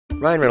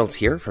Ryan Reynolds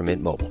here from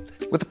Mint Mobile.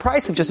 With the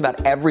price of just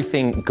about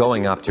everything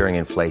going up during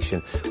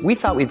inflation, we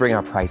thought we'd bring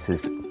our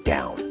prices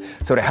down.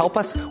 So to help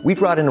us, we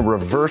brought in a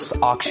reverse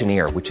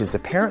auctioneer, which is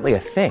apparently a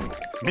thing.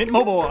 Mint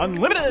Mobile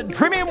Unlimited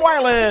Premium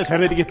Wireless. How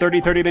to get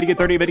 30, 30, bit to get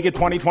 30, bit to get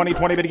 20, 20,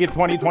 20, bit to get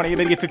 20, 20,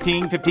 bit to get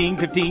 15, 15,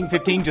 15,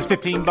 15, just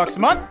 $15 a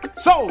month?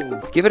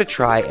 Sold! Give it a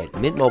try at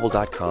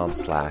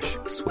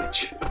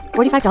mintmobile.com/switch.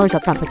 $45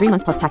 up front for 3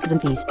 months plus taxes and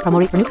fees. Promo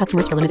rate for new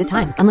customers for limited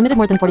time. Unlimited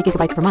more than 40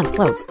 gigabytes per month.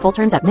 Slows full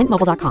terms at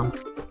mintmobile.com.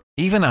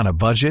 Even on a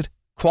budget,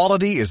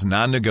 quality is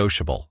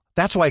non-negotiable.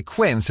 That's why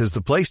Quince is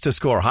the place to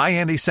score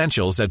high-end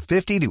essentials at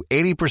 50 to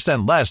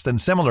 80% less than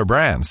similar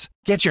brands.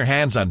 Get your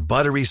hands on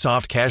buttery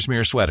soft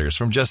cashmere sweaters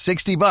from just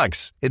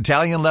 $60,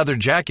 Italian leather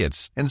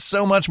jackets, and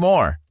so much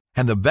more.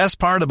 And the best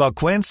part about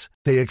Quince,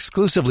 they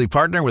exclusively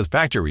partner with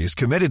factories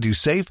committed to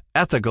safe,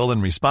 ethical,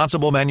 and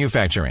responsible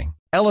manufacturing.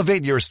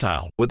 Elevate your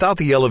style without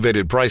the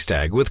elevated price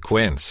tag with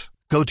Quince.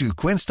 Go to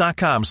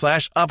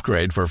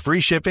quince.com/upgrade for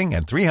free shipping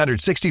and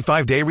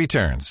 365-day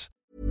returns.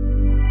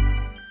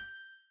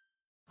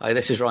 Hi,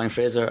 this is Ryan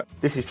Fraser.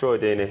 This is Troy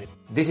Deeney.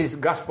 This is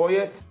Gus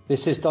Poyet.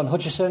 This is Don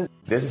Hutchison.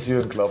 This is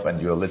Jürgen Klopp,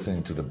 and you're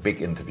listening to The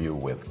Big Interview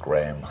with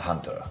Graham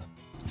Hunter.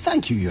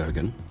 Thank you,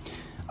 Jürgen.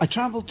 I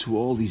travelled to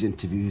all these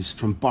interviews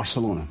from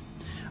Barcelona,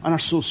 and our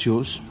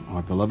socios,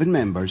 our beloved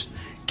members,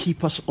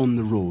 keep us on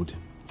the road.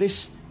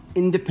 This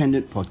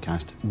independent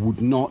podcast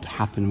would not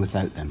happen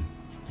without them.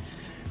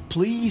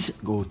 Please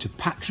go to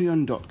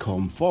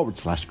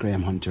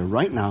patreon.com/Graham Hunter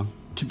right now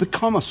to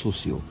become a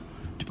socio,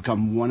 to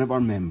become one of our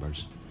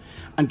members,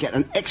 and get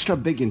an extra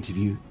big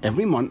interview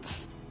every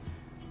month,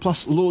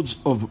 plus loads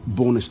of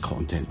bonus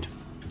content.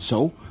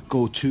 So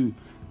go to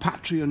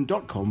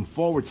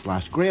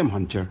patreon.com/Graham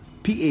Hunter,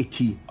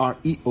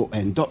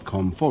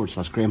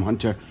 patreon.com/Graham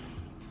Hunter,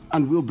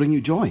 and we'll bring you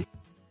joy.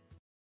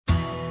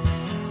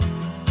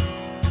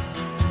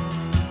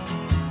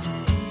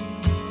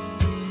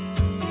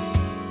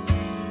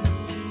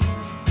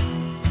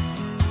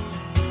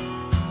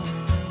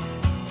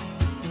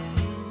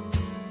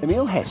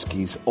 Emile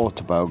Heskey's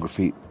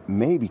autobiography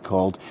may be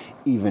called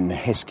Even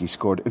Heskey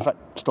Scored. In fact,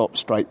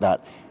 strike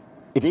that.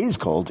 It is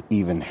called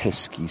Even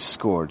Heskey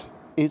Scored.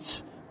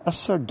 It's a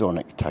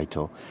sardonic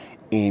title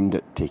aimed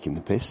at taking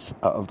the piss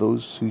out of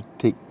those who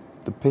take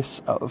the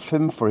piss out of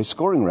him for his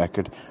scoring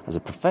record as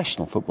a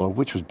professional footballer,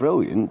 which was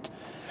brilliant,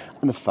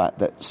 and the fact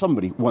that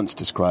somebody once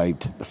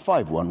described the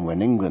 5-1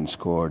 when England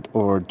scored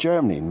or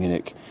Germany in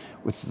Munich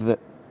with the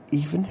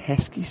Even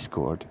Heskey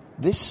Scored.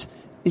 This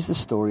is the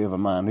story of a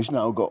man who's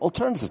now got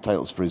alternative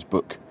titles for his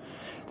book.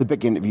 The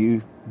Big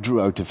Interview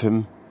drew out of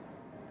him,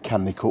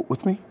 Can They Cope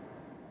With Me?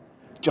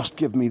 Just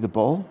Give Me the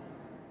Ball.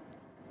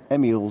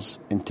 Emile's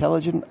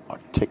intelligent,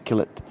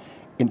 articulate,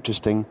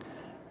 interesting,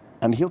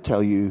 and he'll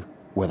tell you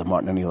whether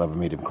Martin O'Neill ever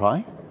made him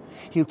cry.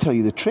 He'll tell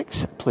you the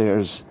tricks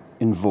players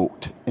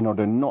invoked in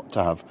order not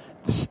to have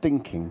the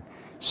stinking,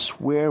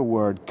 swear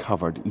word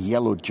covered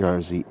yellow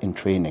jersey in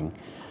training.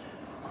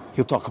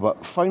 He'll talk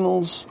about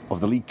finals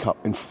of the League Cup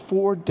in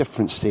 4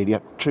 different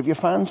stadia. Trivia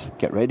fans,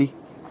 get ready.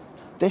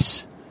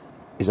 This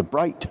is a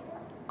bright,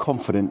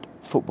 confident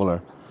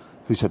footballer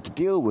who's had to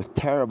deal with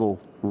terrible,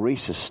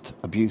 racist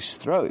abuse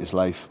throughout his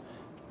life,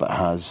 but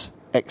has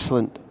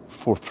excellent,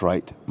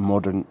 forthright,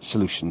 modern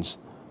solutions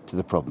to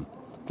the problem.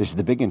 This is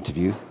The Big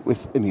Interview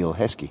with Emile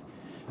Heskey.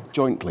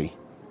 Jointly,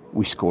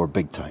 we score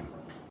big time.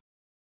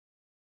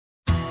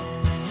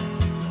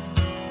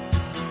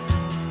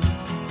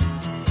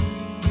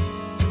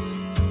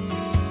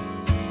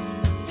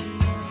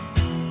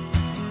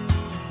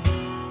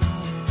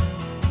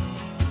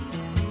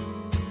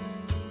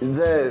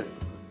 The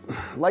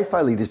life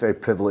I lead is very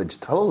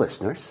privileged. Hello,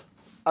 listeners.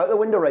 Out the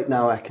window right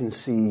now I can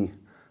see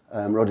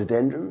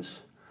rhododendrons,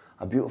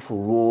 a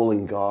beautiful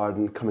rolling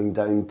garden coming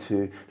down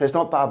to... Now, it's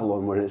not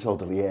Babylon, we're in its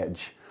Alderley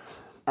Edge.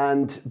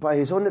 And by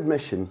his own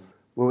admission,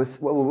 we're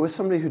with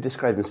somebody who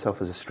described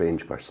himself as a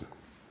strange person.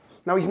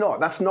 No, he's not.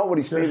 That's not what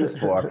he's famous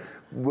for.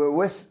 We're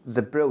with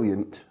the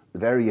brilliant, the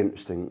very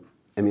interesting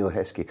Emile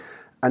Heskey.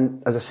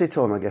 And as I say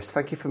to all my guests,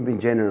 thank you for being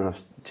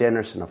generous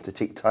enough to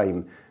take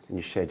time in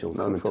your schedule to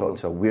come and talk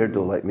to a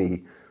weirdo like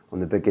me on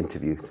The Big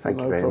Interview. Thank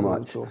you very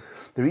much.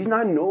 The reason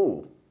I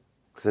know,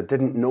 because I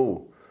didn't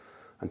know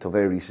until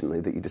very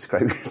recently, that you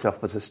describe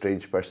yourself as a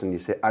strange person, you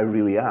say, I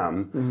really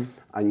am,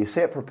 and you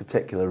say it for a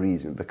particular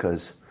reason,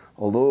 because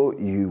although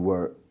you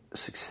were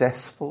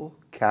successful,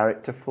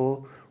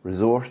 characterful,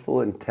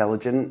 resourceful,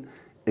 intelligent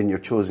in your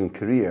chosen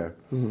career,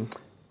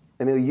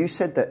 Emile, you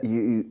said that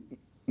you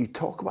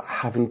talk about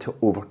having to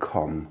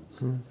overcome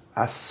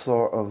a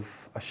sort of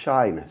a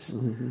shyness,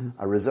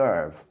 a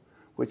reserve,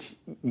 which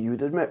you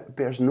would admit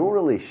bears no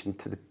relation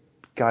to the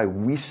guy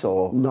we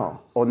saw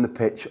on the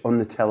pitch, on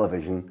the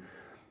television.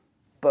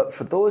 But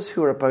for those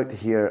who are about to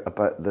hear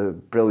about the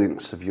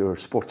brilliance of your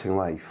sporting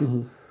life,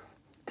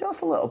 tell us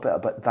a little bit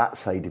about that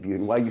side of you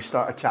and why you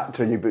start a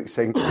chapter in your book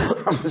saying,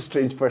 I'm a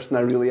strange person,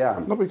 I really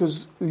am. Not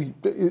because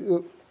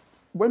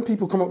when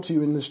people come up to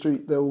you in the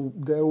street,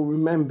 they'll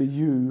remember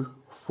you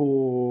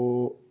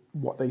for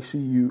what they see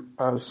you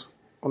as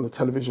on the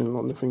television,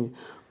 on the thing.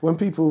 When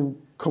people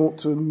come up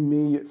to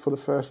me for the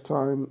first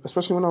time,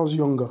 especially when I was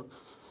younger,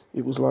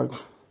 it was like,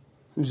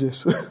 who's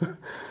this?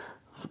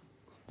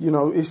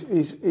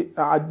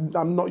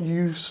 I'm not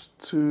used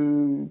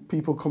to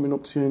people coming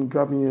up to you and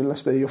grabbing you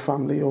unless they're your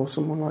family or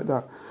someone like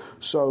that.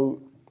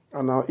 So,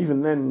 and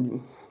even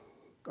then,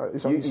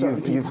 it's only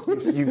certain people.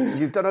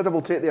 You've done a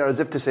double take there, as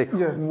if to say,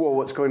 "Whoa,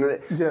 what's going on?"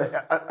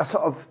 Yeah, a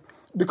sort of.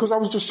 Because I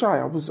was just shy.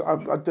 I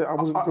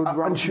wasn't good.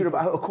 Unsure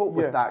about how to cope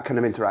with that kind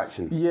of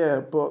interaction.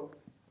 Yeah, but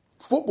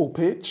football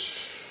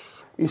pitch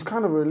is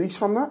kind of a release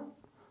from that.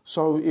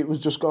 So it was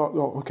just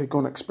go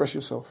and express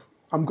yourself.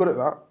 I'm good at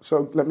that,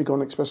 so let me go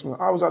and express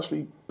myself. I was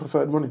actually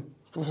preferred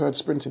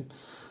sprinting,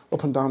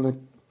 up and down the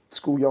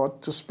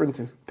schoolyard, just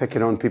sprinting.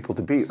 Picking on people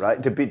to beat,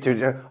 right?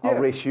 I'll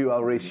race you. I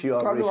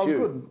was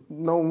good.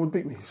 No one would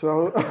beat me.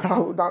 So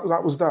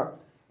that was that.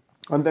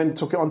 And then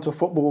took it on to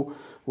football,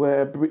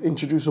 where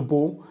introduce a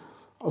ball.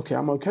 Okay,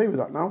 I'm okay with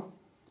that now.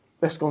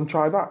 Let's go and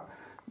try that.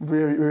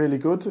 Really, really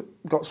good.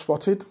 Got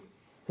spotted.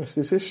 Rest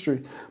is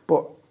history.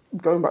 But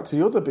going back to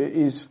the other bit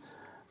is,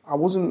 I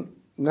wasn't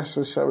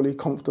necessarily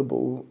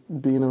comfortable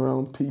being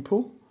around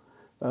people,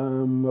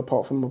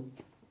 apart from my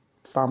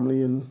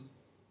family and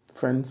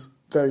friends.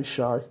 Very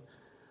shy,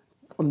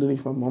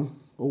 underneath my mum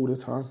all the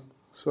time.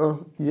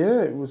 So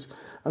yeah, it was.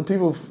 And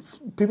people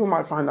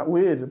might find that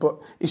weird, but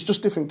it's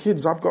just different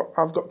kids. I've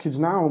got kids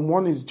now, and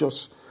one is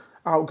just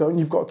outgoing.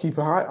 You've got to keep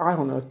an eye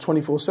on her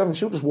 24/7.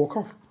 She'll just walk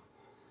off.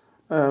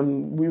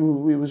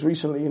 We was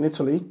recently in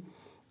Italy,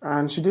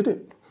 and she did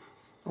it,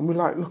 and we're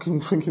like looking,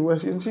 thinking where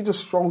she is, and she just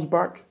strolls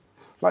back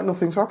like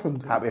nothing's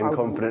happened. Happy and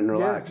confident and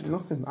relaxed. Yeah,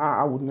 nothing.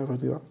 I would never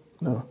do that.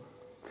 Never.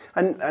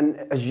 And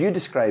as you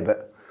describe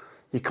it,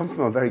 you come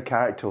from a very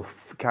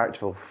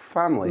characterful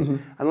family,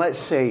 and let's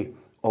say,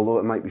 although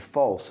it might be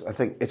false, I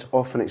think it's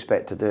often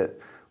expected that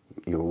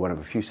you were one of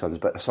a few sons,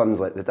 but a son's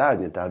like the dad,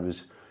 and your dad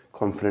was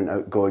confident,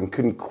 outgoing,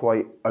 couldn't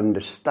quite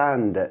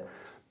understand it.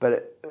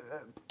 But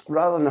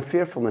rather than a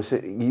fearfulness,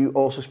 you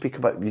also speak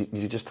about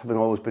you just having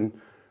always been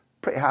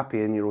pretty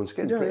happy in your own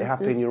skin, pretty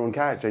happy in your own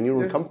character, in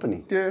your own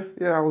company. Yeah,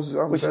 I was.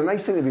 Which is a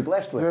nice thing to be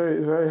blessed with.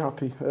 Very, very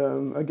happy.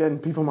 Again,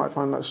 people might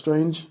find that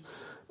strange.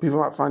 People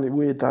might find it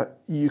weird that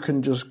you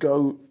can just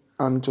go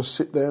and just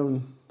sit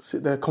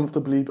there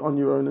comfortably on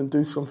your own and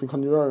do something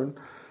on your own,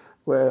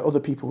 where other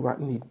people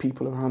need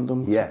people around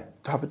them to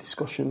have a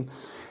discussion.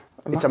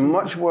 And it's a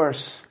much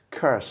worse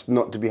curse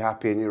not to be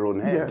happy in your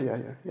own head.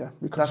 Yeah.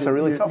 Because that's a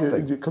really tough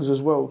thing. Because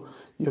as well,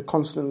 you're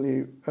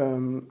constantly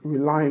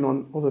relying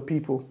on other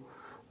people,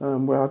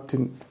 where I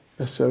didn't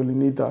necessarily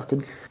need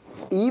that.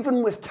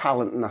 Even with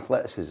talent and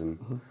athleticism,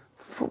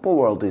 football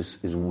world is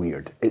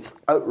weird. It's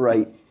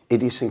outright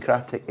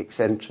idiosyncratic,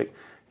 eccentric.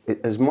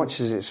 As much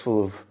as it's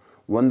full of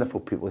wonderful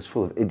people, it's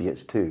full of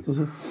idiots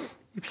too.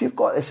 If you've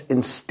got this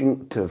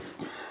instinctive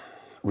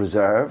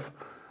reserve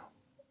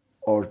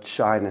or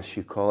shyness,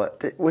 you call it,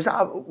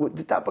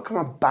 did that become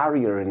a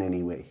barrier in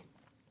any way?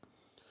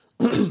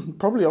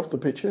 Probably off the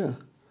pitch, yeah,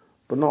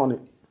 but not on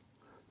it,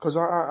 because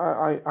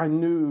I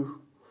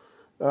knew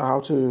how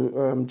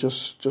to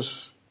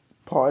just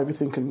part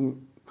everything,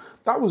 and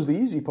that was the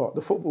easy part.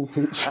 The football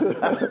pitch,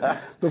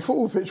 the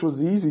football pitch was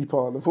the easy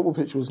part. The football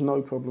pitch was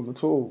no problem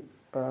at all.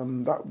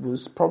 That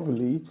was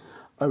probably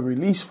a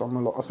release from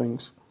a lot of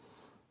things.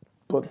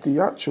 But the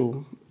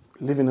actual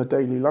living a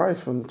daily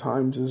life and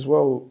times as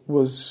well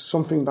was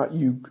something that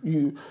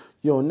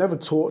you're never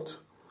taught.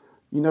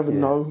 You never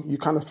know. You're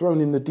kind of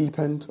thrown in the deep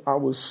end. I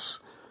was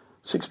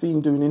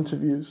 16 doing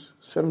interviews,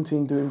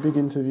 17 doing big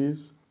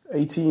interviews,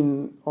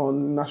 18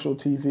 on national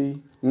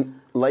TV.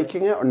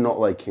 Liking it or not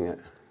liking it?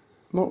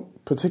 Not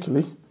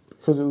particularly,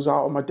 because it was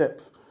out of my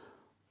depth.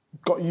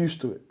 Got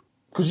used to it.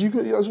 Because you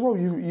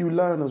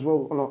learn as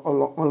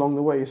well along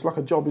the way. It's like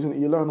a job, isn't it?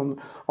 You learn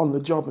on the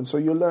job, and so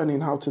you're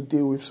learning how to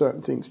deal with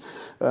certain things.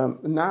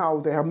 Now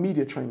they have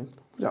media training.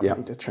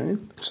 Media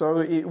training. So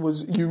it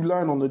was, you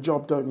learn on the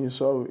job, don't you?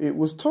 So it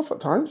was tough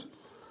at times,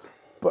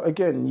 but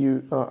again,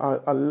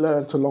 I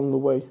learned along the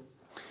way.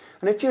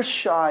 And if you're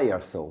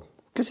shyer, though,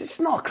 because it's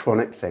not a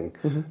chronic thing,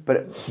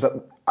 but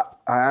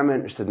I am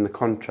interested in the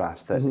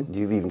contrast that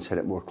you've even said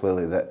it more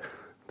clearly, that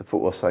the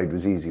football side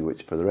was easy,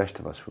 which for the rest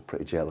of us we're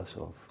pretty jealous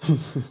of.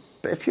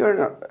 But if you're in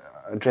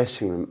a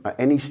dressing room at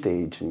any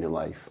stage in your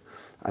life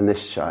and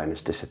this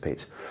shyness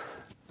dissipates,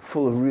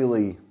 full of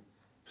really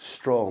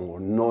strong or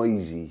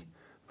noisy,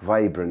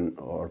 vibrant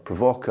or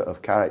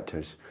provocative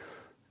characters,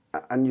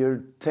 and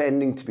you're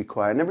tending to be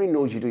quiet, and everybody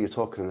knows you do your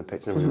talking on the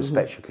pitch and everybody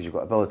respects you because you've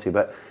got ability,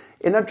 but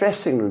in a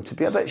dressing room to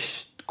be a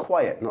bit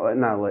quiet, not like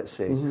now, let's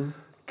say,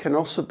 can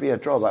also be a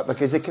drawback,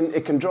 because it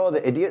can draw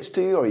the idiots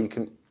to you, or you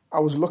can... I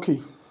was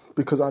lucky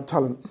because I had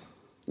talent.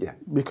 Yeah.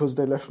 Because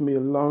they left me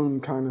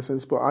alone, kind of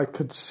sense. But I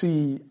could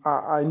see,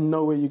 I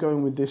know where you're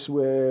going with this,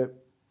 where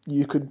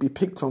you could be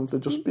picked on for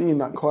just being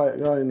that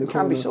quiet guy in the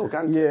corner. Can be so,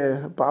 can't it?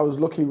 Yeah, but I was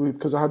lucky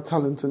because I had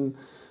talent and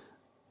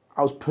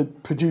I was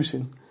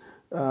producing.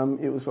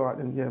 It was all right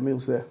then. Yeah,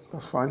 Emile's there.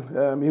 That's fine.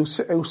 He'll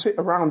sit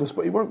around us,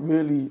 but he won't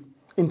really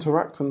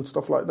interact and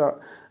stuff like that.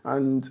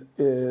 And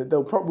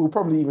we'll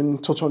probably even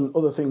touch on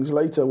other things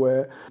later,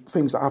 where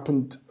things that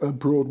happened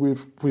abroad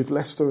with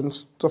Leicester and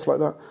stuff like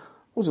that.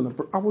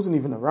 I wasn't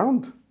even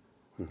around.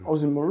 I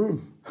was in my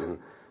room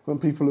when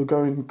people are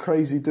going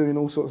crazy, doing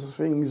all sorts of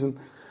things, and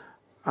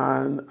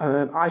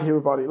then I hear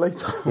about it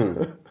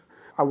later.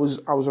 I was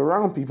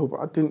around people, but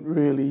I didn't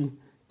really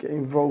get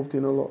involved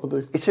in a lot of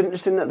the... It's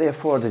interesting that they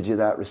afforded you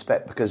that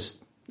respect, because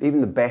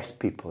even the best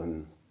people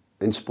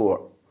in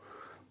sport,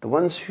 the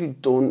ones who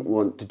don't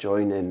want to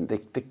join in,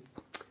 they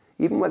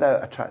even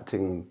without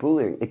attracting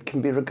bullying, it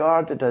can be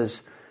regarded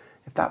as,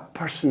 if that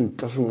person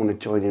doesn't want to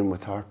join in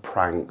with our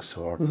pranks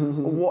or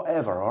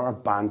whatever, or our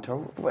banter,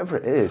 or whatever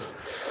it is,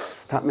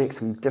 that makes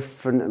them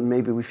different, and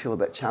maybe we feel a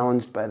bit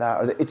challenged by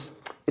that. Or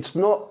it's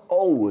not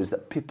always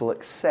that people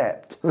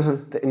accept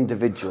the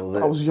individual.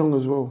 I was young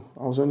as well.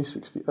 I was only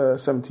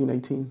 17,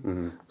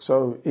 18.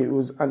 So it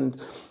was, and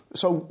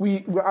so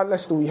we at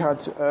Leicester, we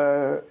had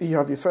you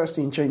have your first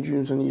team change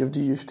rooms and you have the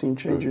youth team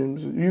change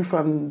rooms, youth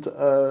and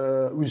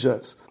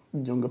reserves,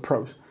 younger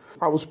pros.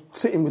 I was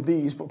sitting with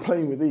these, but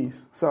playing with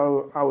these.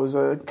 So I was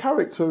a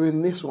character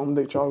in this one,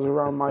 which I was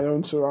around my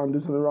own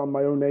surroundings and around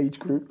my own age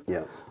group.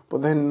 Yeah.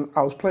 But then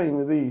I was playing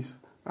with these,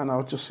 and I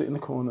would just sit in the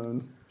corner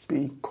and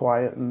be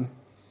quiet and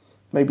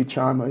maybe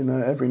chime in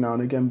every now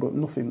and again, but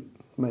nothing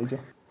major.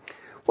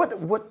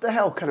 What the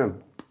hell kind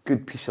of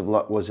good piece of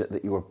luck was it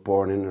that you were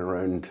born in and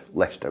around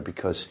Leicester?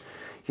 Because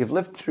you've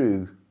lived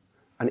through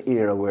an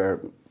era where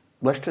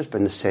Leicester's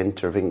been the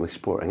centre of English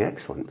sporting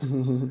excellence.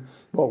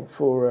 Well,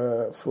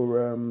 for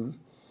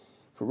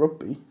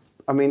rugby,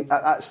 I mean,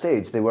 at that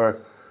stage they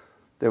were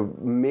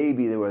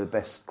the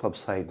best club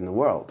side in the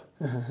world.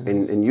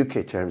 In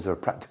UK terms, they were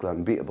practically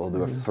unbeatable. They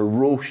were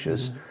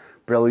ferocious,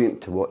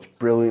 brilliant to watch,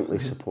 brilliantly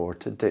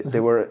supported. They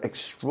were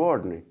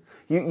extraordinary.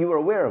 You were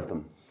aware of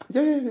them.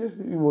 Yeah.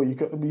 Well,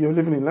 you're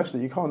living in Leicester.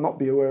 You can't not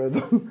be aware of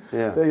them.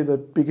 Yeah. They're the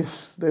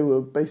biggest. They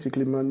were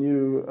basically Man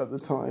U at the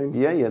time.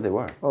 Yeah, they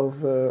were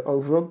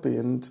of rugby,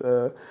 and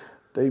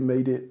they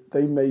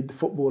made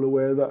football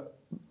aware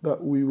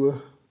that we were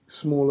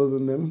smaller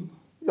than them.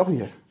 Oh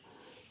yeah.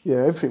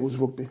 Everything was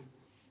rugby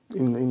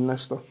in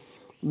Leicester.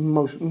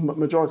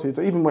 Majority,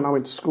 even when I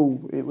went to school,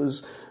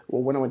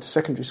 when I went to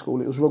secondary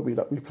school, it was rugby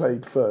that we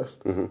played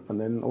first, and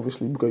then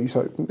obviously we used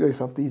to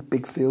have these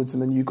big fields,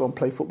 and then you go and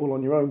play football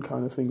on your own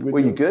kind of thing. Were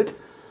you good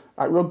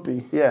at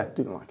rugby? Yeah,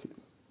 didn't like it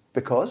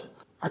because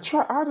I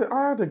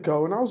had a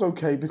go, and I was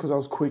okay because I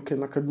was quick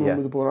and I could run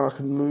with the ball and I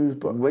could move.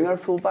 But winger,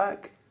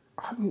 fullback.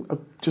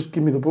 Just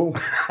give me the ball.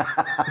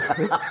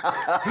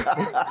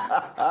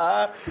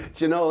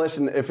 Do you know,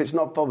 listen, if it's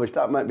not published,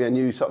 that might be a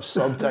new sort of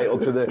subtitle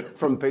to the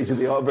front page of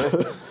the Obra.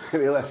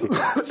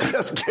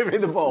 Just give me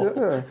the ball.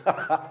 Yeah.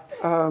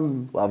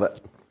 Love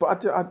it.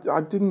 But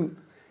I didn't...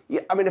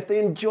 Yeah, I mean, if the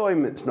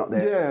enjoyment's not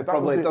there,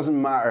 probably it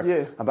doesn't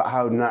matter about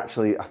how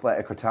naturally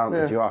athletic or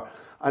talented you are.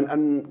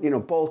 And you know,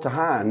 ball to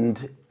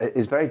hand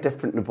is very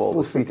different than ball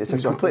to feet. It's a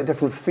completely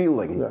different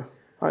feeling. Yeah.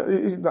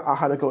 I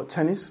had a go at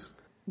tennis.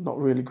 Not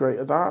really great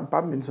at that.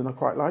 Badminton I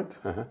quite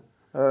liked.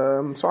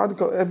 So I'd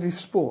go every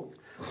sport.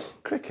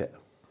 Cricket.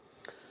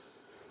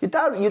 Your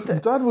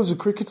dad was a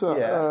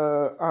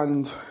cricketer,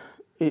 and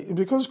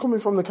because coming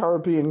from the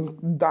Caribbean,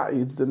 that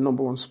is the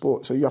number one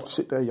sport. So you have to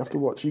sit there, you have to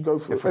watch. You go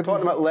for. If we're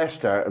talking about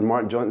Leicester and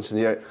Martin Johnson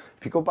here,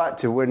 if you go back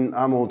to when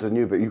I'm older than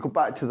you, but you go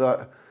back to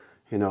that,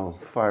 you know,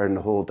 Fire in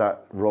the Hole,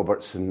 that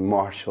Robertson,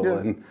 Marshall,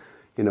 and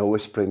you know,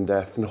 Whispering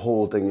Death and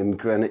Holding and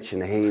Greenwich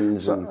and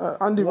Haynes. So,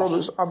 Andy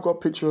Roberts, I've got a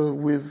picture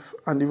with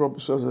Andy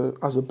Roberts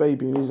as a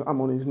baby, and I'm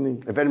on his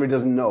knee. If anybody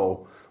doesn't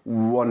know,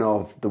 one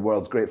of the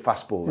world's great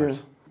fast bowlers.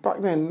 Yeah.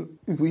 Back then,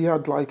 we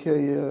had like there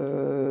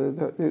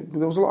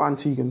was a lot of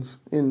Antiguans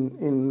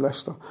in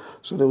Leicester,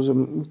 so there was a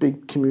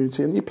big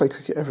community, and you play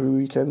cricket every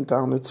weekend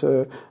down at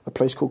a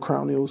place called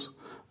Crown Hills.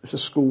 It's a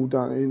school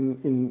down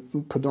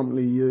in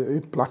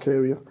predominantly black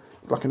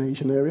and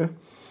Asian area.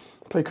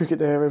 Play cricket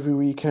there every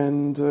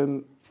weekend,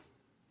 and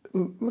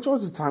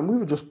majority of the time we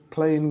were just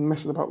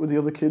messing about with the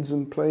other kids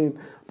and playing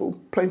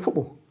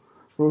football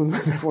when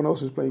everyone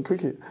else was playing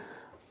cricket.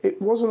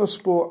 It wasn't a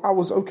sport, I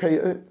was okay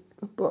at it,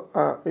 but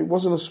it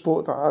wasn't a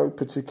sport that I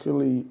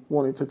particularly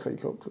wanted to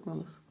take up, to be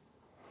honest.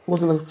 It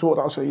wasn't a sport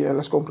that I'd say, yeah,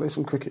 let's go and play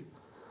some cricket.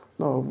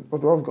 No,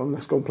 I'd rather go and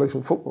let's go and play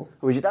some football.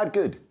 Was your dad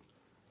good?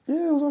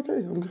 Yeah, it was okay,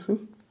 I'm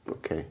guessing.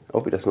 Okay, I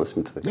hope he doesn't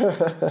listen to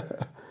this.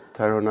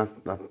 Tyrone,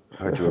 I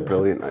heard you were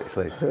brilliant,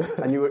 actually,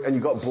 and you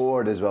got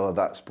bored as well of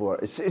that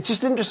sport. It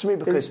just interests me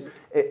because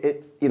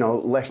you know,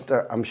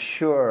 Leicester. I'm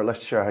sure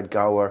Leicestershire had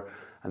Gower,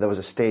 and there was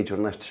a stage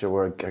when Leicestershire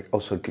were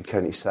also a good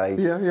county side.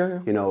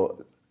 Yeah. You know,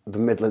 the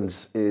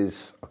Midlands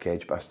is okay.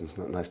 Edgbaston's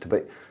not nice to,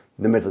 but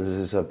the Midlands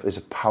is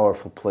a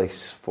powerful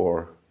place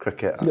for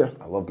cricket.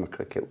 I love my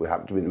cricket. We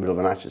happen to be in the middle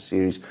of an Ashes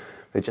series.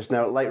 It just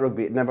now, like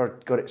rugby, it never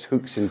got its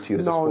hooks into you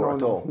as a sport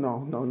at all.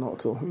 No, not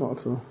at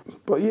all.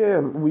 But yeah,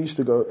 we used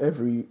to go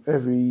every,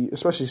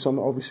 especially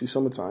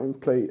summertime,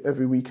 play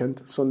every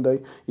weekend,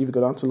 Sunday, either go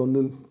down to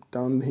London,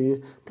 down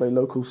here, play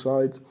local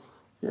sides.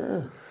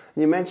 Yeah.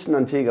 You mentioned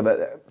Antigua,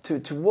 but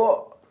to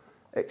what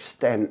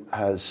extent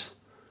has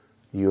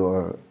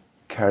your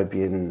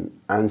Caribbean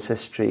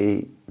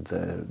ancestry,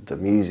 the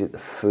music, the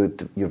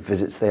food, your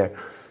visits there.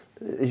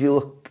 As you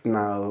look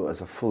now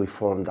as a fully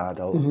formed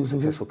adult,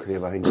 successful career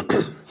behind you,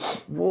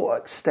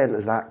 what extent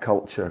has that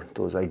culture,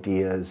 those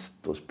ideas,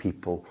 those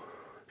people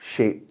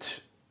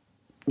shaped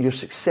your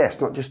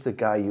success, not just the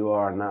guy you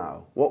are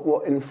now?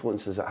 What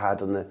influence has it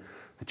had on the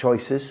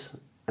choices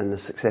and the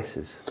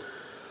successes?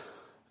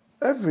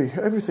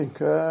 Everything.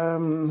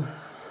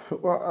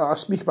 Well, I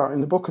speak about it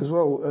in the book as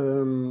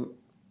well.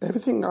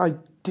 Everything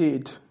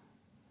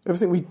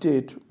we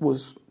did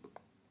was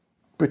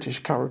British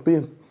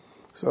Caribbean.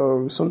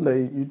 So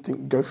Sunday, you'd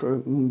think go for a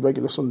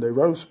regular Sunday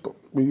roast, but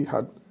we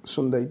had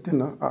Sunday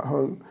dinner at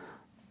home,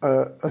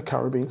 a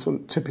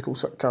typical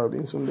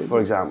Caribbean Sunday. For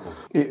example,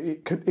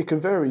 it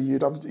could vary.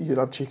 You'd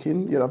have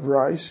chicken, you'd have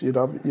rice, you'd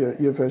have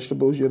your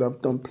vegetables, you'd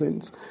have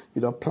dumplings,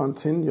 you'd have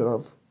plantain,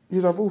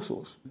 you'd have all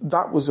sorts.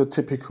 That was a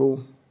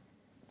typical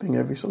thing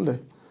every Sunday,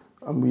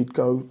 and we'd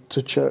go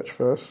to church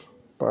first,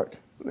 back,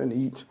 then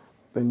eat.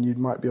 Then you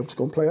might be able to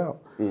go and play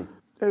out.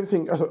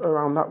 Everything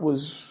around that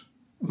was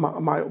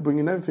my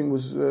upbringing. Everything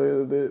was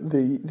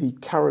the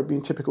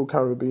Caribbean, typical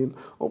Caribbean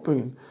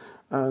upbringing.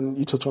 And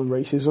you touch on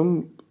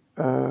racism.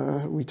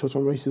 We touch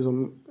on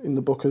racism in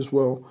the book as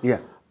well. Yeah.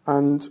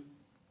 And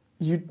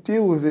you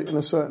deal with it in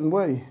a certain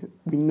way.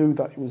 We knew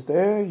that it was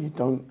there.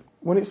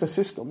 When it's a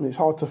system, it's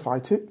hard to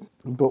fight it.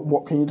 But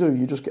what can you do?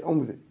 You just get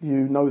on with it.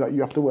 You know that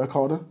you have to work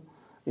harder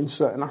in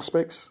certain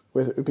aspects,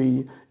 whether it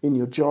be in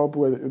your job,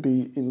 whether it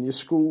be in your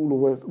school,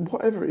 or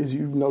whatever it is,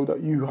 you know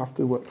that you have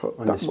to work hard.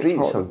 On the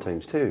streets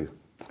sometimes too.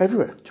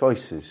 Everywhere.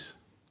 Choices.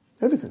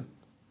 Everything.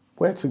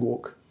 Where to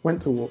walk, when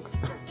to walk.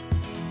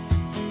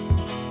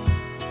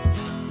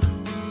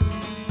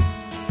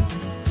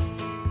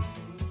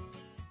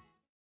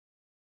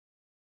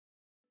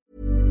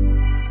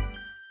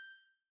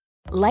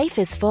 Life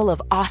is full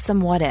of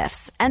awesome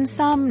what-ifs, and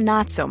some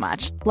not so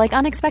much, like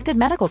unexpected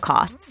medical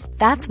costs.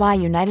 That's why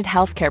United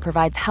Healthcare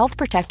provides Health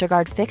Protector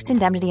Guard fixed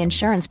indemnity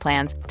insurance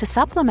plans to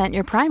supplement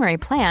your primary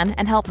plan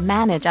and help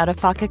manage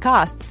out-of-pocket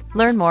costs.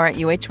 Learn more at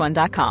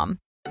uh1.com.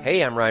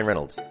 Hey, I'm Ryan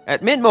Reynolds.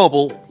 At Mint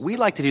Mobile, we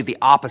like to do the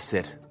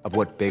opposite of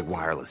what Big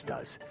Wireless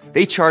does.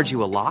 They charge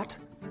you a lot.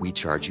 We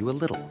charge you a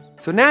little.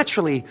 So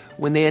naturally,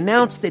 when they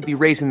announced they'd be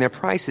raising their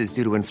prices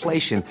due to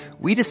inflation,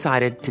 we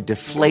decided to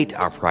deflate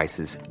our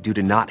prices due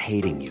to not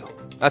hating you.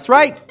 That's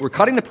right. We're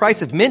cutting the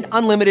price of Mint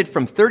Unlimited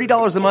from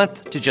 $30 a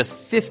month to just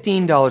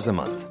 $15 a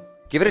month.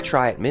 Give it a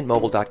try at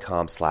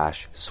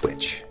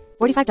mintmobile.com/switch.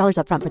 $45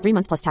 up front for 3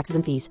 months plus taxes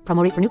and fees.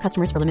 Promo rate for new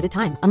customers for limited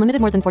time.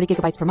 Unlimited more than 40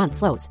 gigabytes per month.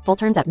 Slows full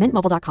terms at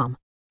mintmobile.com.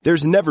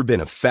 There's never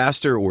been a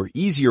faster or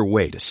easier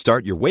way to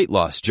start your weight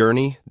loss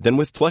journey than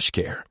with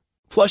PlushCare.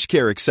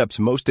 PlushCare accepts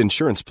most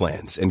insurance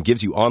plans and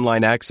gives you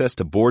online access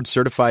to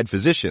board-certified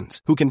physicians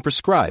who can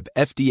prescribe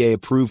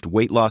FDA-approved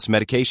weight loss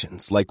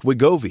medications like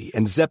Wegovy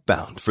and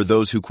Zepbound for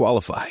those who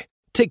qualify.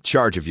 Take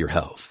charge of your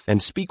health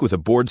and speak with a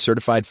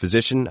board-certified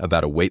physician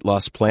about a weight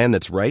loss plan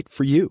that's right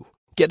for you.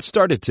 Get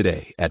started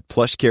today at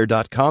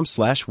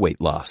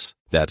plushcare.com/weight-loss.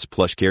 That's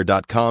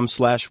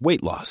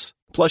plushcare.com/weight-loss.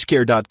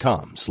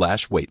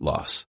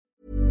 plushcare.com/weight-loss.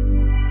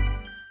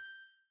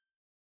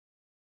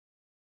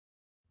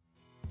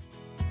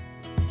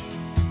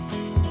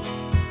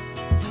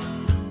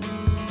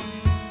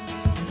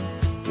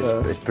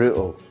 It's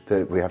brutal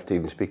that we have to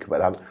even speak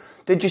about that.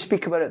 Did you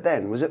speak about it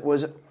then? Was it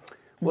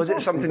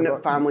something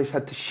that families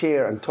had to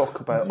share and talk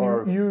about?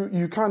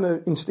 You kind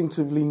of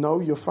instinctively know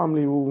your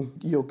family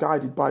you're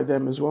guided by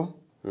them as well.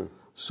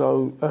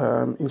 So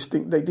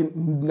they didn't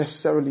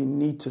necessarily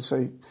need to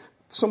say.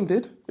 Some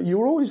did.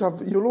 You'll always have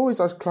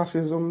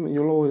classism.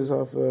 You'll always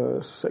have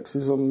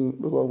sexism.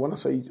 Well, when I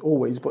say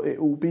always, but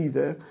it will be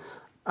there,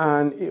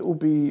 and it'll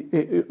be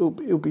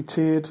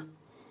tiered,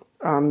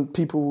 and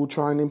people will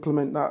try and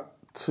implement that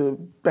to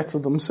better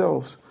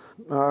themselves.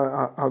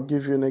 I'll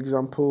give you an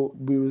example.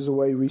 We was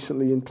away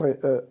recently in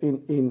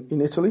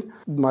Italy.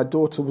 My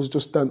daughter was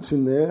just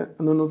dancing there,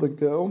 and another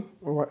girl,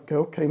 a white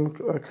girl, came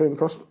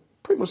across,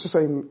 pretty much the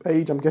same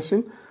age, I'm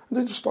guessing, and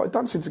they just started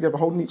dancing together,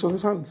 holding each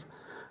other's hands.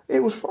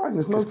 It was fine.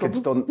 There's no problem.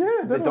 Kids don't.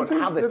 Yeah, they don't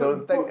have it. They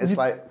don't think it's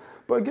like.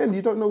 But again,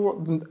 you don't know what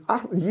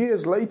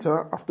years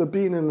later, after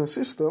being in the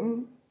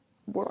system,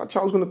 what that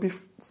child's going to be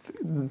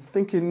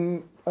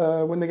thinking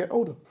when they get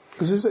older.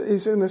 Because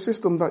it's in a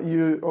system that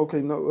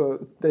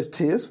there's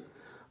tears.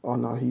 Oh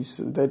no,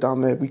 they're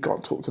down there. We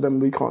can't talk to them.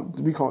 We can't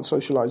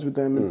socialise with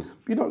them. And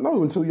you don't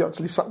know until you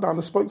actually sat down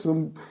and spoke to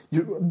them.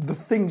 The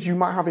things you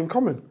might have in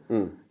common.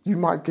 You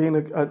might gain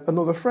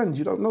another friend.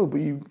 You don't know,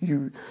 but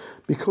you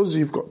because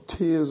you've got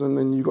tears and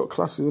then you've got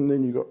classism and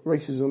then you've got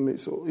racism.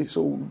 It's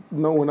all.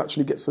 No one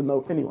actually gets to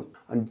know anyone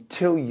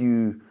until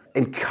you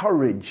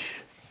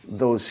encourage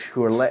those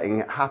who are letting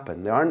it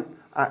happen. They aren't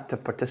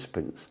active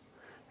participants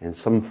in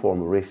some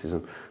form of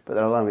racism, but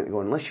they're allowing it to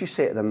go. Unless you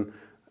say to them,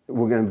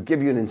 we're going to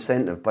give you an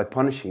incentive by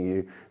punishing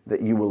you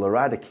that you will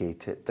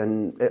eradicate it,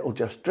 then it'll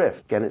just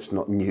drift. Again, it's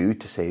not new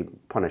to say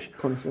punish.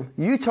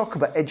 You talk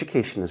about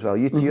education as well.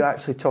 You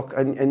actually talk,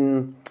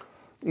 and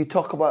you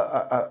talk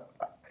about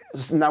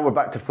Now we're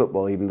back to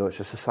football, even though it's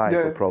a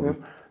societal problem.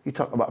 Yeah. You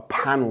talk about a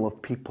panel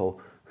of people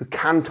who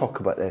can talk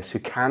about this, who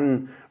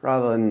can,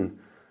 rather than,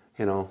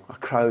 a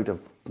crowd of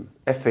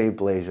FA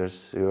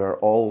blazers who are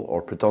all,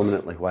 or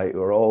predominantly white,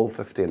 who are all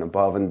 50 and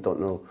above and don't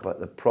know about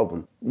the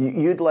problem.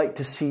 You'd like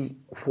to see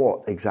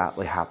what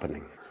exactly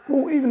happening?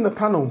 Well, even the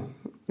panel,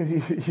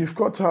 you've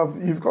got to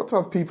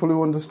have people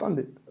who understand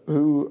it,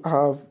 who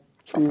have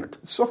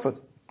suffered,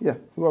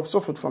 who have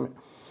suffered from it.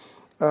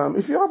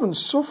 If you haven't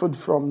suffered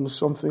from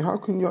something, how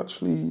can you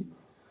actually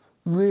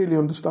really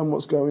understand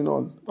what's going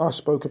on? I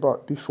spoke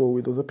about before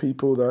with other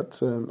people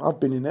that I've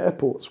been in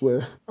airports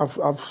where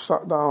I've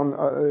sat down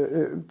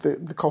at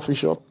the coffee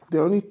shop.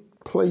 The only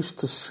place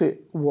to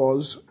sit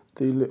was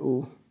the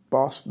little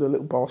bar stool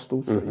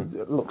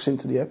that looks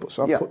into the airport.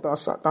 So I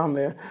sat down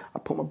there, I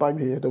put my bag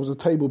here, there was a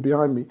table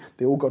behind me,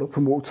 they all got up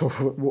and walked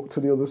to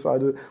the other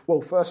side of it.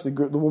 Well, first the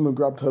woman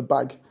grabbed her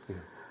bag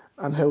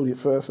and held it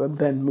first and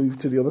then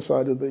moved to the other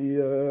side of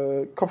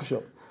the coffee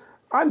shop.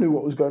 I knew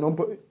what was going on,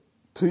 but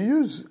to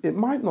use, it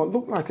might not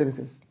look like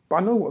anything, but I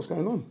know what's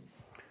going on.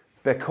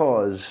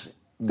 Because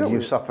you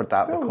suffered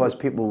that, because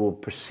people will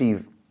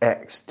perceive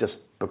X just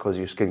because of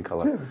your skin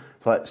colour.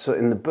 Yeah. So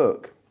in the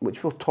book,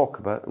 which we'll talk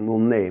about and we'll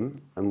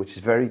name, and which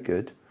is very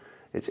good,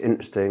 it's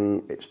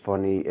interesting, it's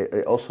funny,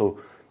 it also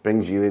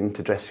brings you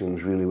into dressing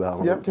rooms really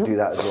well. I want to do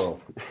that as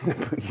well. In the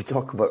book you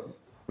talk about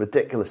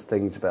ridiculous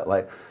things about,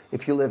 like,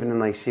 if you live in a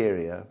nice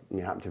area and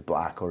you happen to be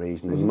black or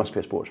Asian, then you must be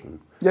a sportsman.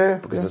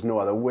 Because there's no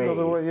other way,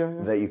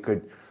 that you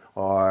could,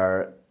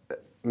 or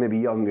maybe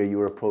younger, you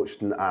were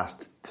approached and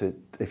asked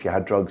if you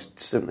had drugs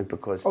simply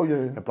because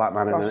you're a black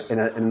man in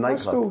a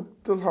nightclub.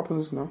 That still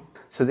happens now.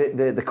 So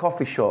the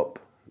coffee shop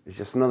is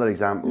just another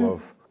example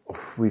of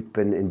we've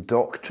been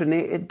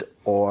indoctrinated,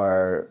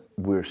 or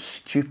we're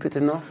stupid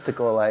enough to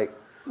go like,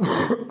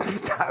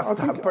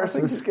 that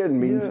person's skin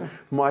means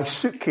my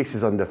suitcase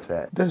is under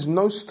threat. There's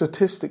no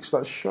statistics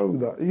that show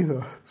that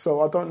either,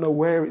 so I don't know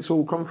where it's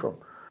all come from.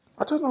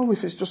 I don't know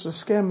if it's just a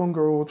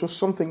scaremonger or just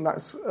something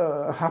that's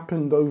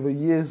happened over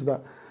years,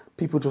 that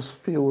people just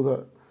feel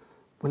that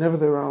whenever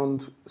they're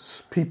around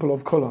people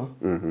of colour,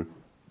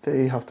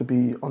 they have to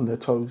be on their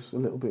toes a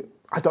little bit.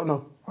 I don't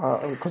know,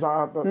 because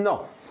I'm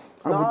not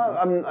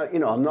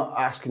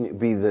asking you to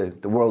be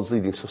the world's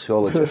leading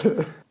sociologist,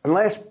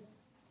 unless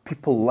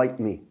people like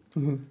me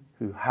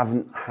who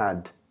haven't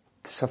had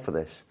to suffer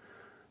this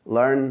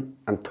learn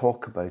and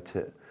talk about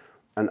it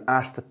and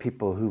ask the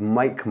people who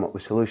might come up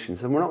with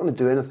solutions, then we're not going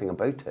to do anything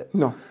about it.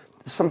 No.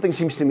 Something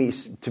seems to me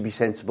to be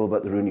sensible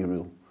about the Rooney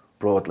Rule,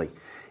 broadly.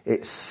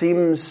 It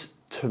seems,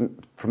 from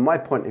my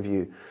point of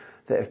view,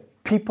 that if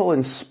people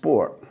in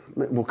sport,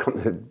 we'll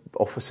come to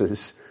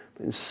offices,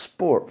 but in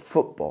sport,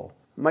 football,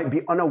 might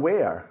be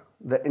unaware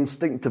that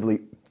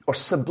instinctively or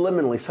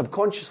subliminally,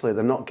 subconsciously,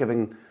 they're not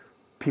giving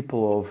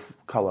people of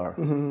colour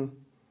an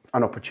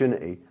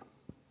opportunity,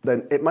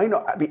 then it might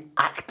not be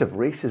active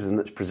racism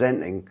that's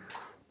presenting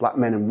black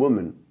men and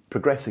women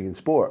progressing in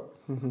sport,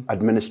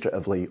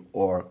 administratively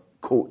or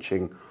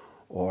coaching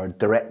or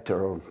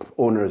director or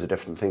owner is a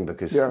different thing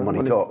because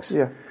money talks.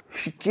 Yeah.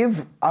 If you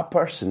give a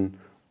person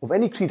of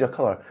any creed or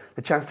colour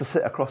the chance to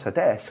sit across a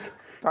desk,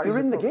 you're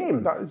in the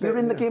game. You're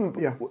in the game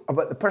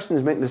about the person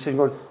who's making the decision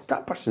going,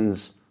 that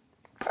person's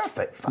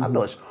perfect,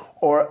 fabulous,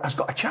 or has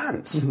got a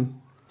chance.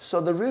 So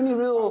the Rooney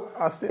Rule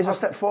is a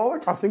step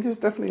forward? I think it's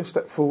definitely a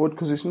step forward,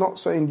 because it's not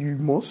saying you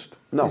must.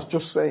 No. It's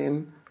just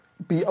saying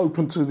be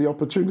open to the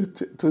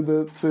opportunity, to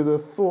the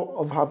thought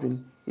of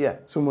having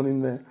someone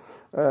in there.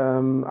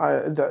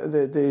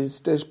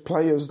 There's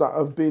players that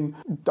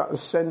have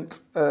sent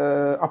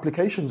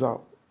applications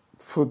out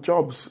for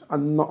jobs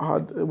and not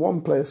had,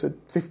 one player said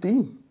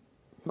 15.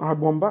 I had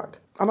one back.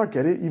 And I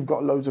get it, you've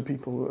got loads of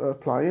people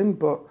applying,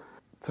 but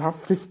to have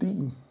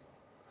 15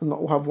 and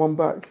not have one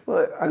back.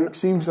 Well, and it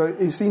seems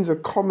a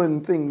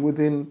common thing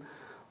within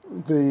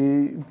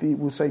the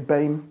we'll say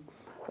BAME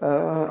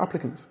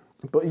applicants.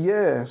 But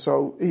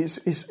so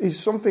it's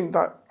something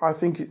that I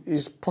think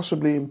is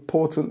possibly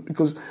important,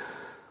 because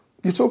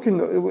you're talking,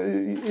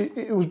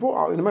 it was brought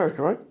out in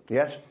America, right?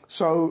 Yes.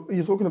 So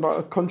you're talking about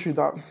a country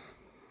that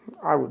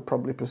I would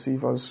probably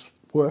perceive as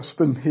worse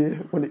than here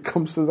when it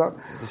comes to that.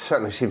 It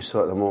certainly seems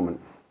so at the moment.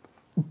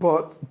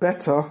 But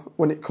better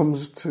when it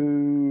comes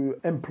to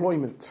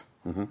employment,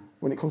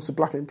 when it comes to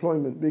black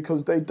employment,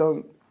 because they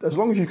don't, as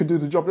long as you can do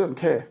the job, they don't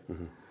care.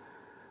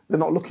 They're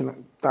not looking at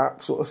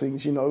that sort of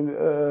things, you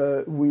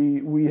know.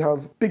 We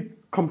have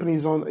big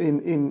companies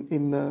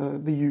in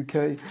the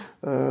UK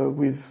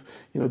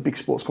with, big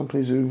sports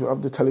companies who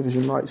have the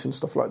television rights and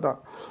stuff like that,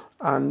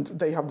 and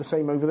they have the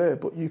same over there.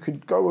 But you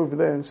could go over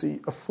there and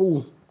see a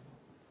full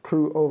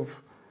crew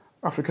of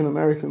African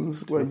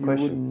Americans where you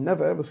would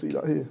never ever see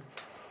that here.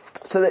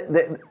 So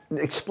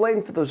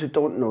explain for those who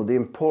don't know the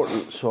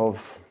importance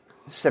of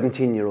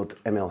 17-year-old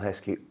Emile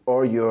Heskey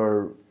or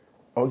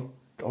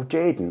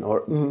Jaden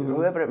or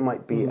whoever it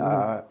might be,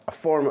 a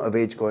formative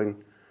age going,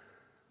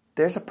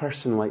 there's a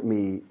person like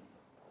me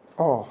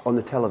on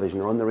the television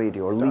or on the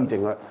radio or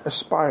leading?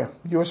 Aspire.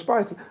 You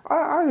aspire to...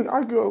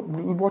 I grew up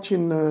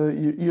watching,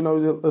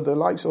 the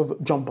likes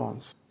of John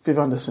Barnes, Viv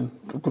Anderson,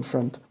 a good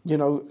friend.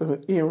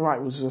 Ian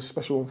Wright was a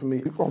special one for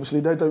me. Obviously,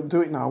 they don't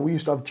do it now. We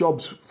used to have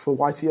jobs for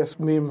YTS.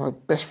 Me and my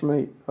best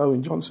mate,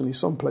 Owen Johnson, his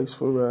son plays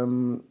for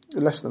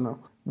Leicester now.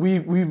 We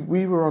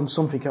were on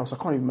something else. I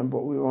can't even remember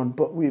what we were on.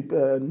 But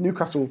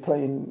Newcastle were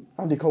playing...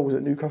 Andy Cole was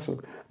at Newcastle.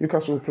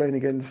 Newcastle were playing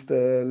against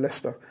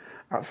Leicester.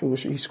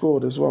 He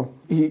scored as well.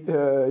 He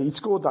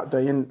scored that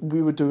day, and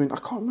we were doing... I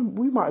can't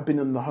remember. We might have been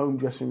in the home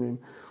dressing room.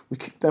 We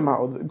kicked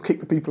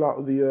the people out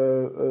of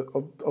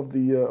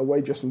the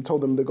away dressing room.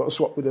 Told them they got to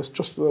swap with us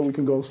just so we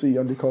can go and see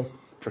Andy Cole.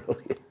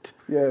 Brilliant.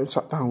 Yeah, we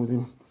sat down with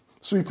him,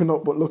 sweeping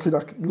up, but looking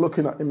at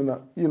him and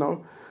that.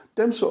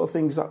 Them sort of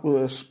things that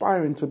we're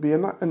aspiring to be.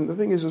 And the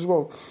thing is as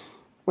well,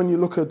 when you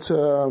look at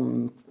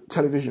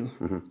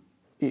television,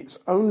 it's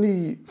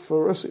only,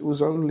 for us, it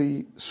was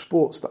only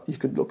sports that you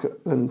could look at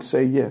and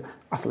say, yeah,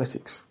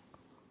 athletics.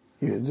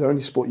 The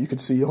only sport you could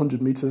see 100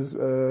 metres,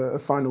 a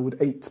final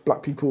with 8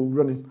 black people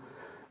running.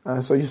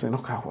 So you're saying,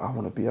 okay, I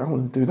want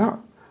to do that.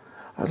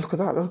 Look at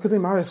that, look at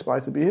him, I aspire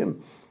to be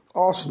him.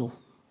 Arsenal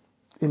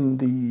in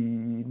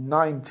the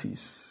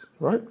 90s,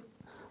 right?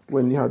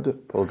 When you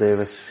had Paul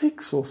Davis,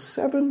 6 or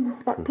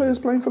 7 black players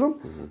playing for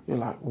them, you're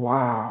like,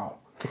 wow,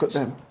 look at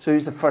them. So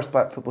who's the first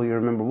black footballer you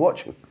remember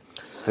watching?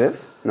 Viv?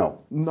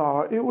 No,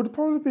 it would have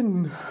probably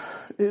been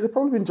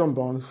John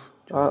Barnes.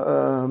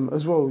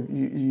 As well,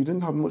 you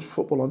didn't have much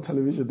football on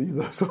television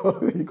either, so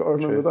you got to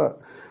remember that.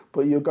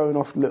 But you're going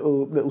off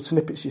little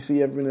snippets you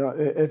see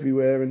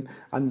everywhere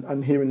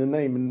and hearing the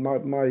name. And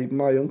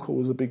my uncle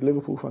was a big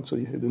Liverpool fan, so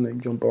you hear the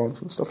name John Barnes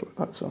and stuff like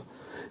that. So,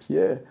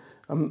 yeah.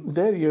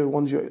 They're the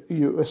ones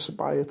you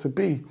aspire to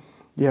be.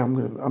 Yeah,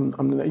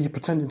 you're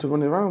pretending to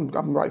run around.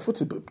 I'm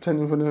right-footed, but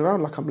pretending to run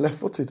around like I'm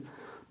left-footed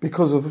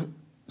because of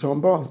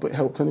John Barnes. But it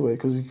helped anyway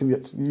because you can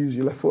get to use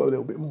your left foot a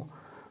little bit more.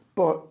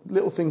 But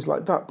little things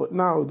like that. But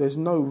now there's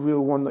no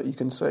real one that you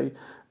can say.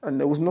 And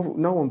there was no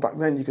one back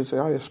then you could say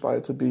I aspire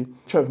to be.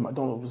 Trevor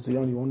McDonald was the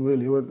only one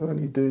really,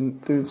 only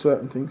doing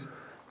certain things.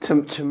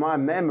 To my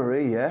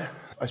memory, yeah.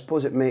 I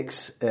suppose it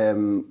makes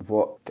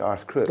what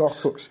Garth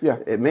Crooks, yeah.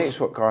 It makes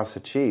what Garth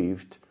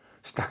achieved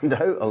stand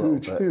out a little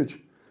bit. Huge.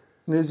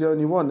 And he's the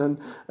only one. And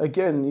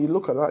again, you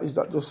look at that, is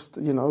that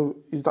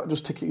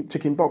just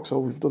ticking box? Oh,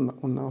 we've done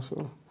that one now.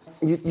 So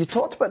you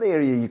talked about the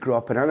area you grew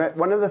up in, and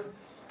one of the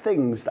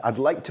things that I'd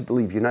like to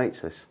believe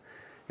unites us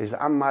is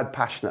that I'm mad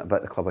passionate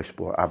about the club I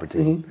support,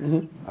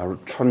 Aberdeen. I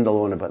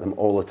trundle on about them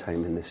all the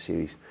time in this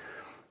series.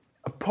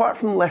 Apart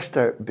from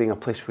Leicester being a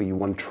place where you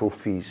won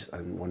trophies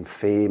and won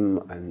fame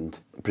and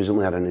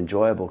presumably had an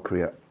enjoyable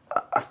career,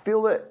 I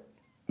feel that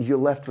you're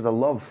left with a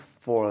love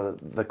for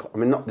the club. I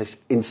mean, not this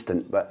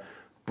instant, but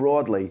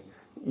broadly,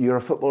 you're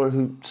a footballer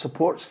who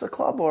supports the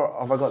club, or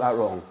have I got that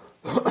wrong?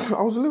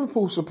 I was a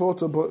Liverpool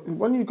supporter, but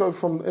when you go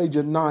from the age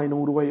of 9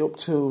 all the way up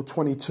till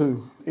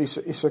 22,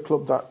 it's a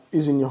club that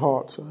is in your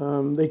heart.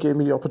 They gave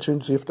me the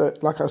opportunity,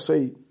 like I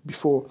say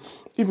before,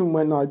 even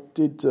when I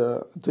did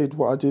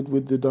what I did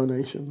with the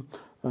donation.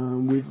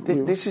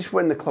 This is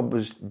when the club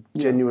was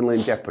genuinely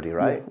in jeopardy,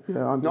 right?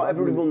 Yeah. Not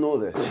everybody will know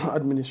this.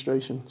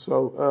 Administration.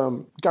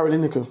 So Gary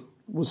Lineker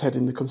was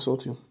heading the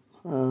consortium.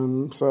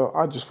 So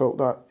I just felt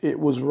that it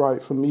was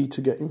right for me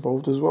to get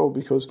involved as well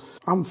because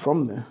I'm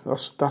from there.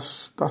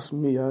 That's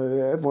me.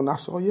 Everyone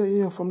asks, "Oh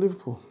yeah, I'm from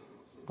Liverpool."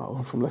 No,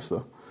 I'm from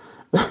Leicester.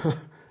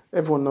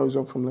 Everyone knows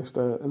I'm from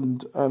Leicester,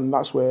 and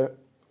that's where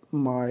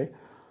my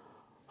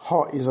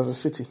heart is as a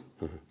city.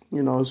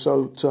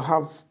 So to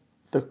have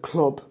the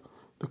club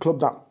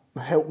that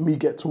helped me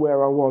get to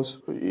where I was,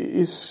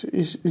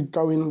 is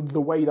going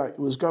the way that it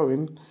was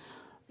going.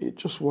 It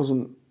just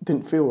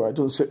didn't feel right. It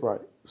didn't sit right.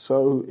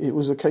 So it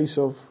was a case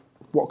of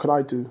what could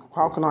I do?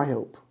 How can I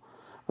help?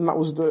 And that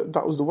was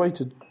the way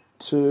to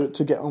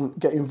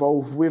get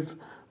involved with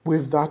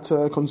that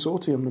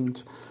consortium,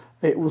 and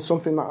it was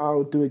something that I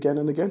would do again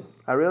and again.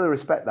 I really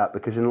respect that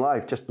because in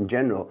life, just in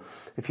general,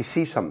 if you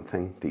see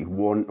something that you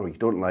want or you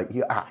don't like,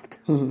 you act.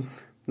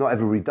 Not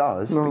everybody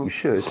does, but you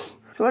should.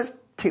 So let's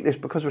take this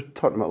because we're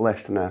talking about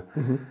Leicester now.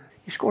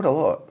 You scored a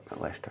lot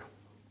at Leicester.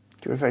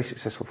 You were a very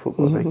successful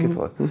footballer, very good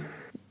footballer.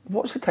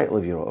 What's the title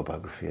of your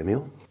autobiography,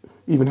 Emile?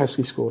 Even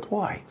Heskey scored.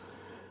 Why?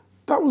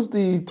 That was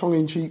the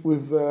tongue-in-cheek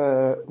with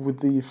the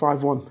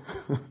 5-1.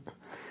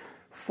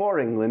 For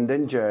England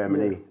and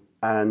Germany,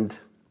 and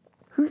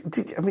who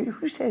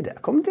said it? A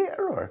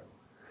commentator or?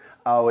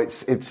 Oh,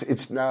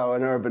 it's now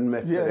an urban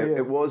myth. Yeah,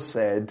 It was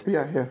said.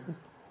 Yeah.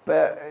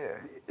 But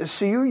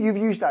so you've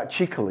used that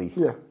cheekily.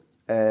 Yeah.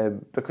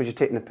 Because you're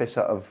taking the piss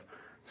out of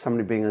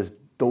somebody being as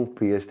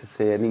dopey as to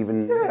say, and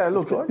even. Yeah.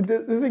 Look,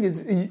 the thing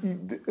is.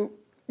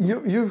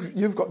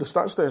 You've got the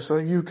stats there, so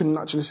you can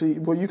actually see.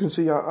 Well, you can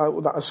see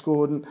that I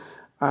scored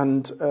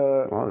and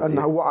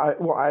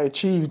what I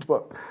achieved.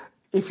 But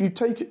if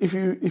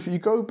you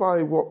go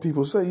by what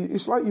people say,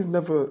 it's like you've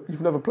never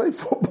played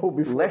football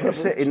before. Leicester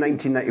City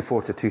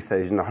 1994 to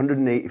 2000,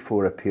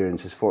 184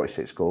 appearances,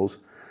 46 goals.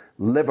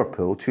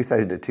 Liverpool,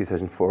 2000 to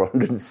 2004,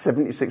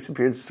 176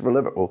 appearances for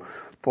Liverpool,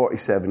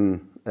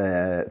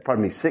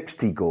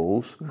 60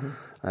 goals.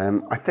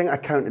 I think I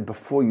counted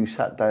before you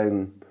sat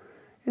down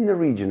in the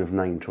region of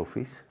 9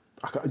 trophies.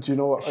 Do you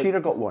know what?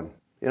 Shearer got 1.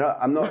 You know,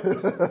 I'm not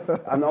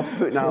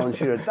putting Alan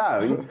Shearer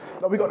down.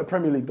 No, we got the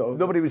Premier League though.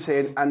 Nobody was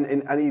saying,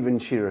 and even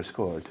Shearer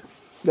scored.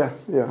 Yeah.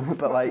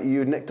 But like,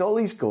 you nicked all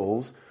these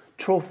goals,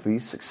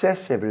 trophies,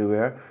 success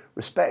everywhere,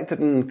 respected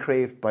and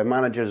craved by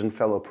managers and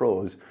fellow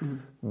pros.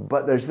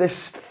 But there's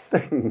this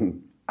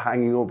thing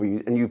hanging over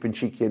you, and you've been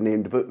cheeky and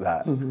named about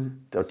that,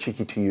 or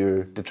cheeky to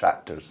your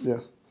detractors.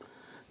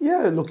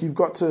 Yeah, look, you've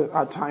got to,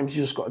 at times,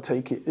 you just got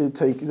to take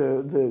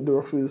the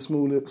rough with the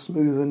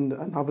smooth and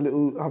have a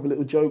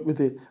little joke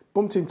with it.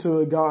 Bumped into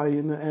a guy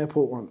in the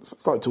airport once,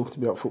 started talking to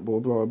me about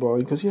football, blah, blah, blah.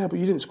 He goes, yeah, but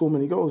you didn't score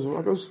many goals.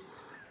 I goes,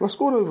 well, I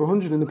scored over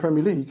 100 in the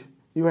Premier League.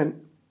 He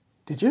went,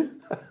 did you?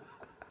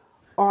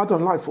 Oh, I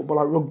don't like football,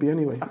 I like rugby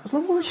anyway. I was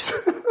like, what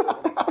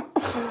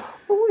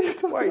are you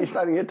talking Why are you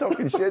standing here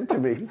talking shit to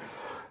me?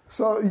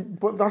 So,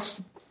 but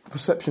that's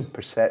perception.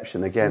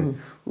 Perception, again.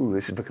 Ooh,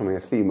 this is becoming a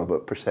theme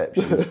about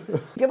perception.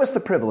 Give us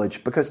the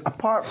privilege, because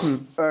apart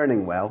from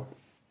earning well,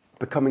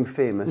 becoming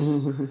famous,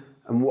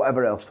 and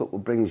whatever else football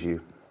brings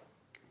you,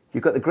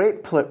 you've got the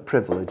great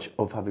privilege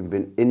of having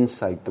been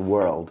inside the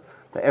world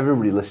that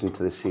everybody listening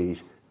to this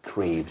series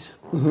craves.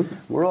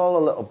 We're all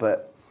a little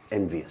bit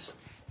envious.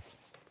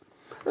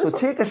 So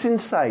take us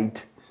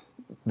inside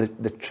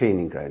the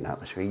training ground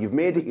atmosphere. You've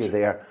made it, you're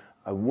there.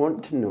 I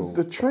want to know.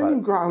 The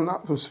training ground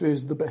atmosphere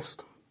is the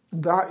best.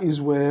 That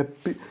is where,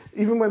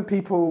 even when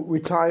people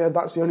retire,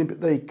 that's the only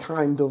bit they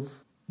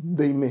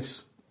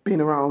miss.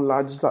 Being around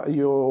lads that are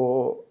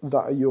your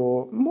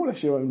more or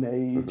less your own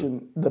age,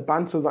 and the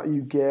banter that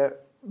you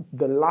get,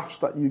 the laughs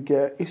that you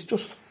get, it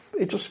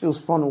just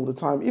feels fun all the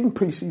time. Even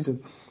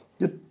pre-season,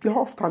 you're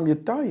half the time you're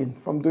dying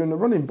from doing the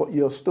running, but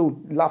you're still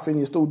laughing,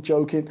 you're still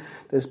joking.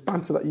 There's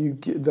banter that you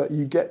get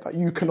that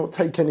you cannot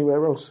take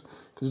anywhere else,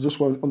 because you just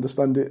won't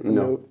understand it. And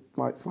you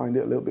might find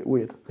it a little bit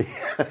weird.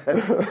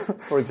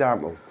 For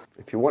example,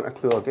 if you want a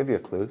clue, I'll give you a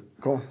clue.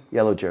 Go on.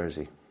 Yellow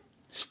jersey.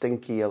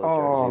 Stinky yellow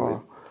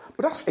jersey.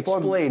 But that's fun.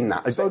 Explain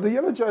that. So the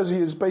yellow jersey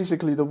is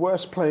basically the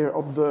worst player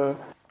of the,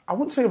 I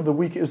wouldn't say of the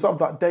week, it was of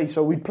that day.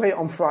 So we'd play it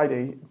on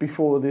Friday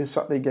before the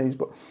Saturday games,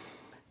 but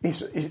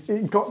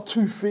it got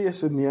too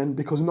fierce in the end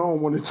because no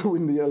one wanted to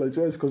win the yellow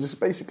jersey, because it's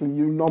basically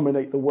you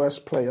nominate the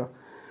worst player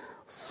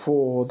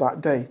for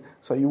that day.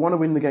 So you want to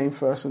win the game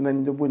first, and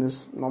then the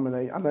winners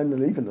nominate, and then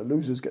even the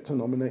losers get to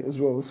nominate as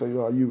well. So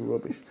you were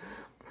rubbish.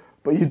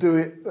 But you do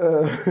it,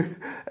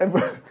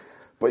 but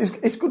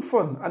it's good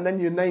fun. And then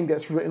your name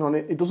gets written on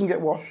it. It doesn't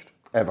get washed.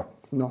 Ever?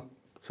 No.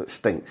 So it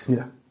stinks?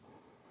 Yeah.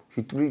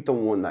 You really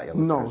don't want that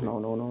yellow jersey?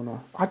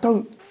 No. I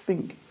don't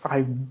think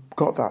I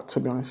got that, to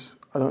be honest.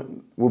 I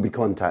don't. We'll be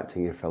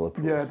contacting your fellow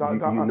pros. Yeah,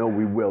 you know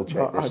we will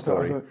check this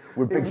story.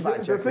 We're big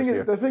fact checkers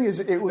here. The thing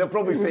is, it was. They'll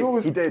probably say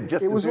always, he did.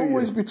 Just it was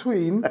always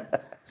between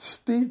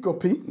Steve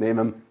Guppy. Name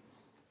him.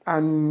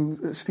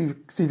 And Stevie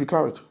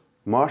Claridge.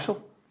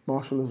 Marshall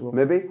as well.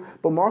 Maybe.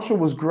 But Marshall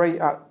was great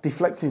at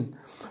deflecting.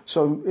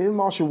 So Ian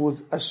Marshall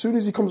would, as soon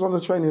as he comes on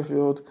the training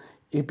field,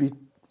 he'd be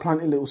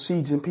planting little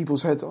seeds in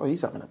people's heads. Oh,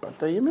 he's having a bad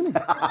day, isn't he?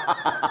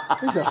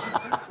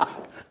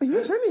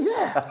 Isn't he?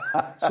 Yeah.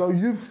 So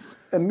you've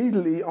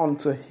immediately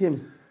onto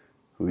him.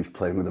 Who he's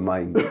playing with the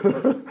mind.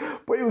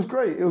 But it was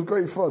great. It was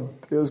great fun.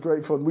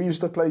 We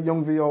used to play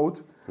young v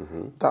old.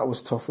 That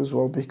was tough as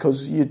well,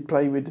 because you'd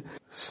play with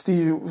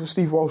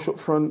Steve Walsh up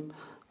front,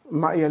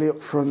 Matty Elliott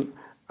up front,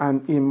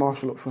 and Ian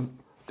Marshall up front.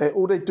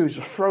 All they do is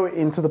just throw it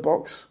into the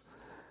box.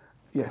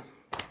 Yeah.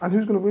 And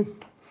who's going to win?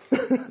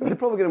 They're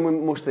probably going to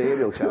win most of the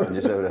aerial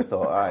challenges, I would have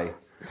thought, aye.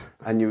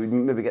 And you would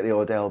maybe get the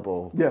odd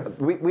elbow. Yeah.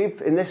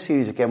 We've in this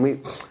series again,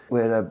 we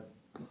had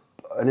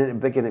a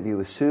big interview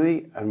with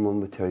Suey and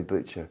one with Terry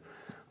Butcher.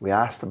 We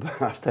asked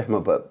him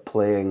about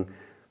playing,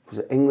 was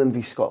it England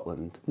v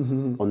Scotland,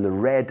 on the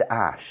red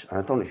ash. And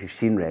I don't know if you've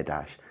seen red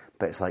ash,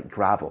 but it's like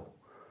gravel,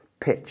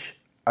 pitch,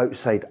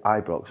 outside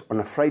Ibrox on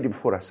a Friday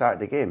before a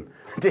Saturday game.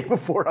 The day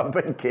before a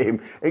big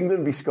game,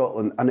 England v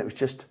Scotland, and it was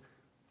just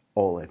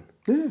all in.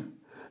 Yeah.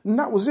 And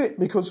that was it,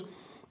 because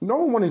no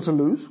one wanted to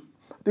lose.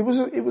 It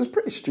was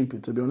pretty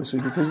stupid, to be honest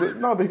with you,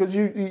 because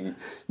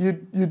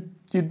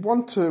you'd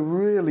want to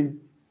really,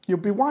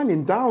 you'd be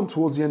winding down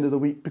towards the end of the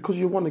week because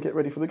you want to get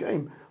ready for the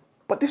game.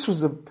 But this was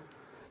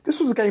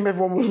the game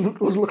everyone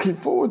was looking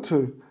forward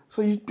to.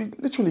 So you'd be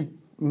literally,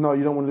 no,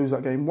 you don't want to lose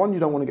that game. One, you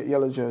don't want to get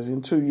yellow jersey,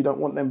 and two, you don't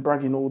want them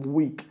bragging all the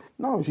week.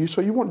 No, you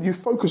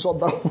focus on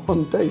that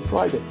one day,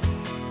 Friday.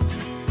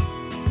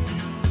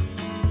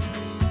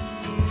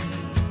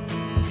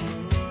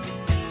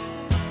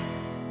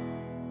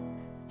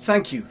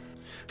 Thank you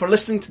for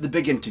listening to The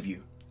Big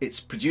Interview.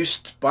 It's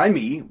produced by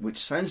me, which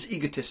sounds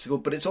egotistical,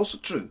 but it's also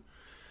true,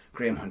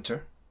 Graham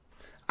Hunter,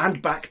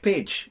 and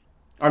Backpage.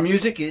 Our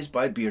music is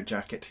by Beer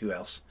Jacket, who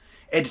else?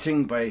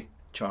 Editing by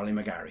Charlie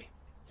McGarry.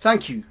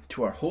 Thank you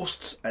to our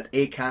hosts at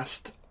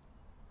Acast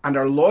and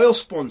our loyal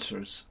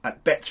sponsors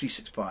at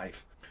Bet365.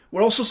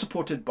 We're also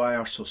supported by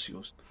our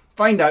socios.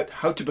 Find out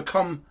how to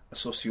become a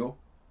socio,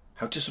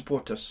 how to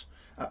support us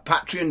at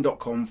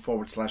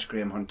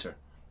patreon.com/Graham Hunter.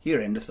 Here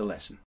endeth the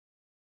lesson.